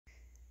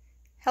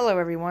Hello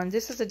everyone,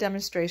 this is a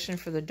demonstration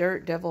for the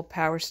Dirt Devil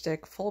Power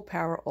Stick Full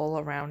Power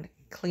All-Around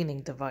Cleaning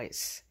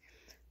Device.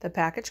 The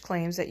package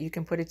claims that you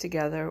can put it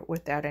together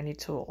without any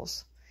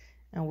tools,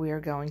 and we are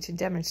going to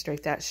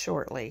demonstrate that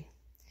shortly.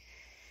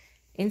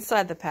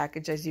 Inside the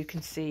package, as you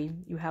can see,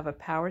 you have a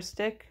power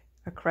stick,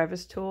 a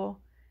crevice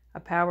tool, a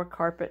power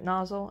carpet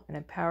nozzle, and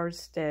a power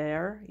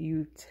stair,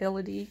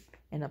 utility,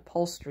 and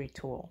upholstery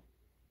tool.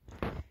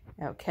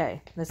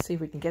 Okay, let's see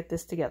if we can get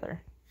this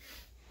together.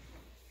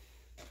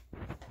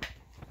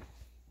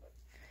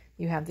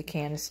 You have the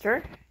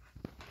canister,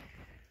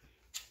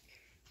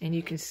 and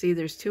you can see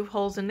there's two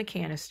holes in the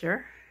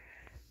canister.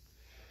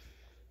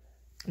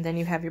 And then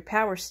you have your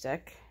power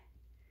stick,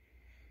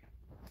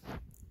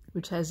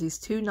 which has these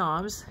two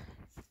knobs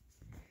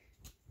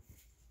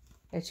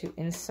that you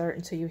insert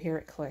until you hear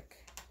it click.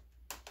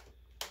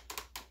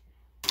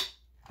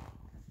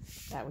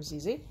 That was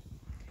easy.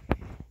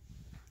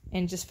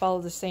 And just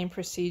follow the same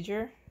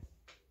procedure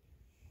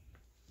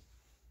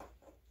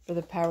for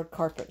the powered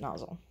carpet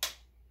nozzle.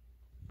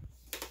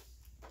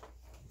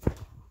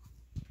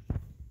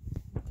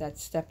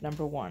 That's step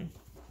number one.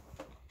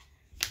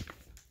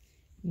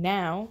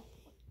 Now,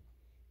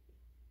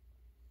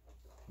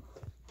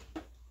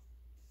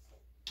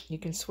 you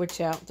can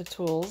switch out the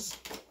tools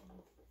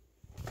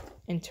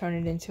and turn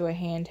it into a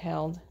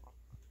handheld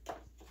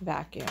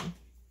vacuum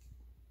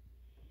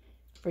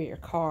for your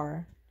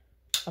car,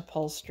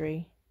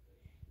 upholstery,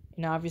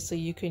 and obviously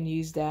you can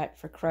use that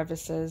for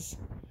crevices,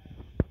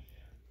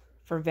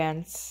 for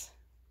vents,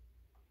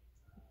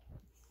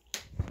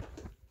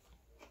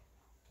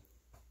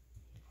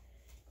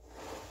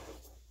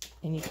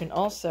 and you can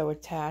also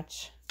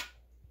attach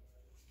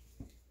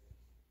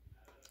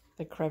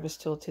the crevice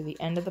tool to the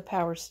end of the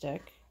power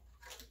stick.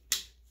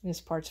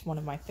 This part's one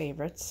of my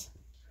favorites.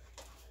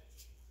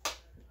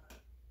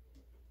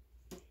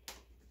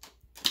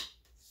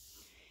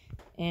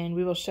 And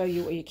we will show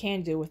you what you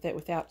can do with it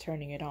without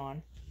turning it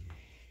on.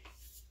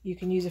 You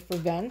can use it for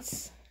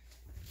vents,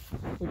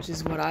 which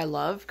is what I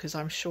love because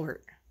I'm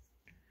short.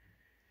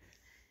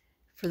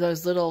 For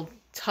those little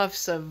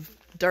tufts of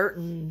dirt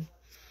and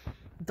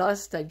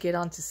dust that get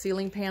onto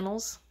ceiling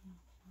panels.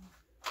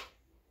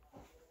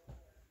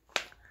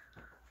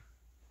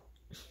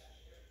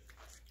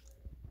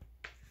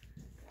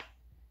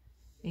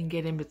 And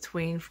get in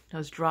between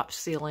those drop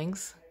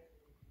ceilings.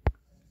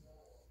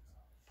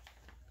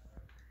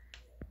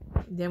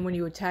 Then when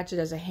you attach it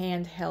as a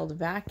handheld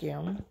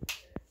vacuum,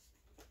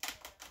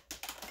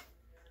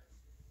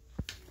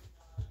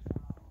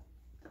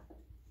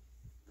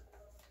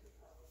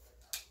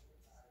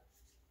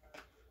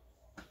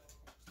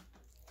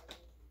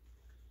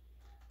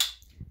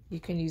 you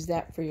can use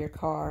that for your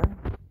car,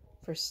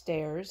 for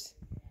stairs.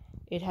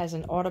 It has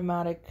an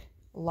automatic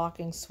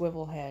locking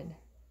swivel head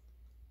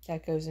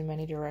that goes in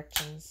many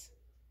directions,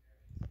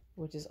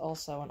 which is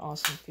also an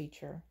awesome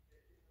feature.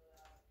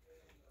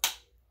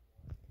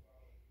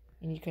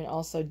 And you can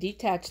also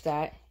detach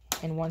that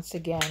and once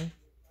again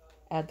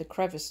add the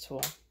crevice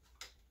tool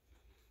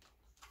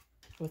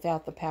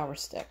without the power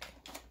stick.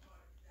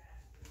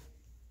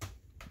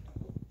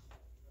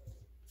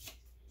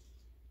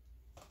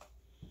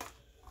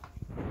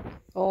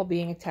 All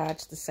being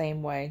attached the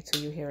same way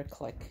until you hear it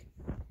click.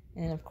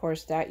 And of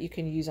course that you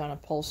can use on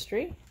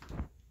upholstery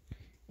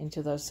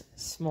into those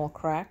small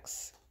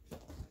cracks.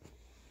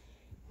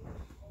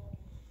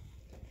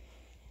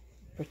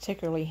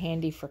 Particularly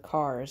handy for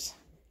cars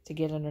to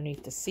get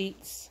underneath the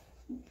seats,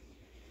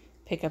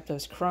 pick up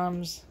those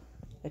crumbs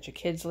that your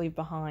kids leave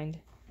behind.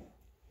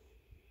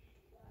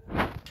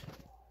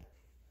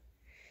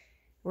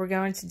 We're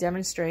going to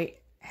demonstrate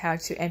how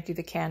to empty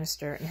the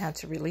canister and how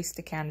to release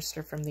the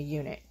canister from the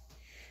unit.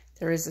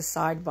 There is a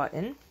side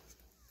button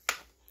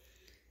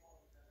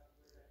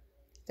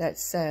that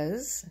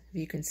says, if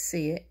you can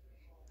see it, it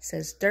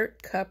says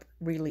Dirt Cup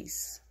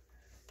Release.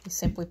 You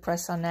simply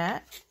press on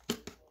that,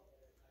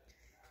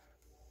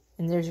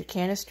 and there's your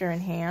canister in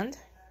hand.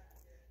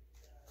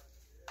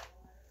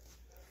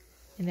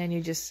 And then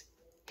you just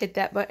hit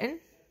that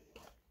button,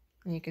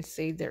 and you can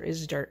see there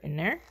is dirt in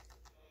there.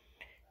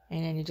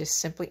 And then you just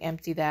simply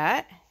empty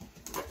that.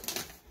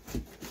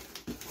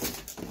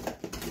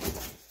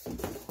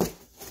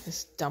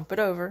 Just dump it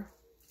over.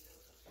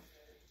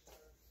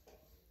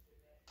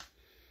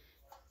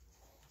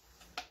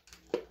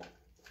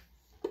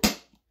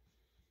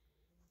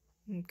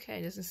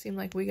 Okay, doesn't seem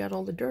like we got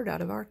all the dirt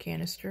out of our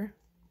canister.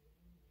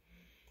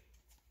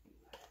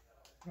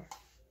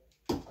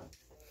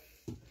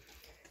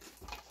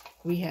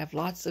 We have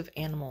lots of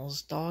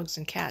animals, dogs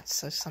and cats,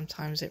 so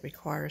sometimes it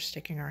requires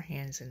sticking our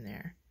hands in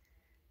there.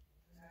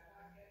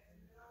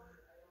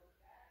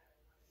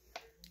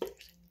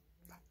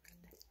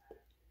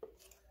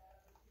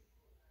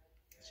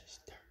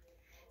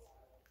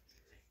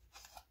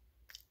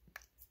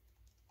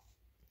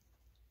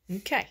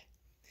 Okay.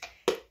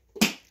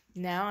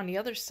 Now on the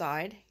other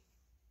side,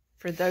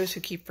 for those who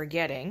keep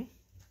forgetting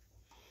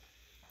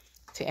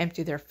to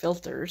empty their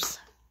filters,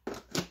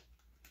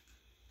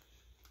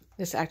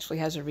 This actually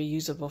has a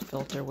reusable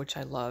filter, which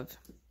I love.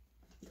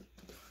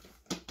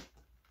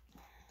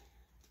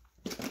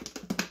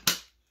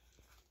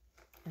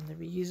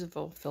 the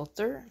reusable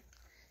filter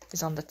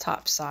is on the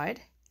top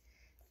side.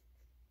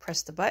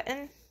 Press the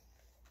button,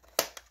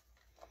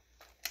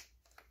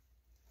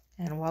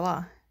 and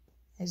voila.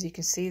 As you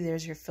can see,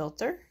 there's your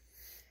filter.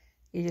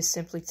 You just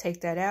simply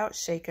take that out,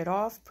 shake it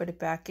off, put it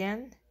back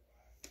in,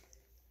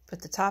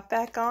 put the top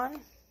back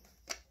on,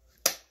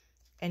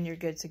 and you're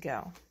good to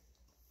go.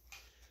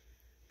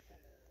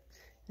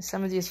 And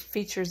some of these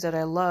features that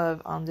I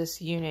love on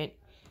this unit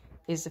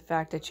is the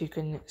fact that you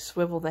can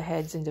swivel the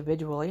heads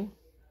individually,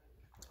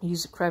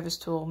 use the crevice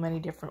tool many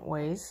different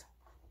ways,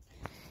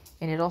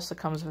 and it also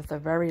comes with a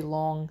very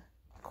long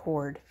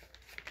cord,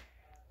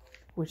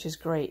 which is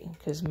great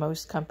because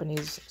most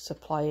companies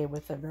supply it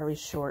with a very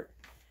short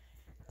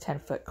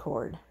 10-foot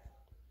cord.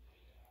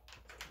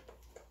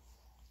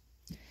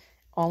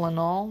 All in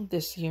all,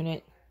 this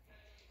unit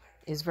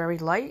is very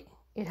light.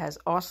 It has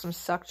awesome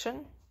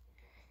suction.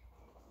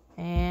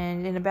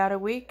 And in about a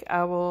week,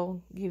 I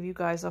will give you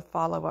guys a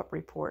follow-up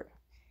report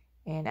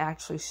and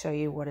actually show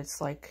you what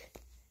it's like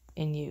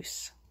in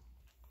use.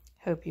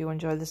 Hope you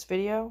enjoyed this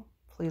video.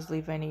 Please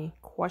leave any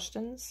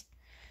questions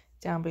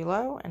down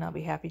below and I'll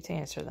be happy to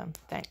answer them.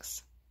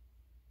 Thanks.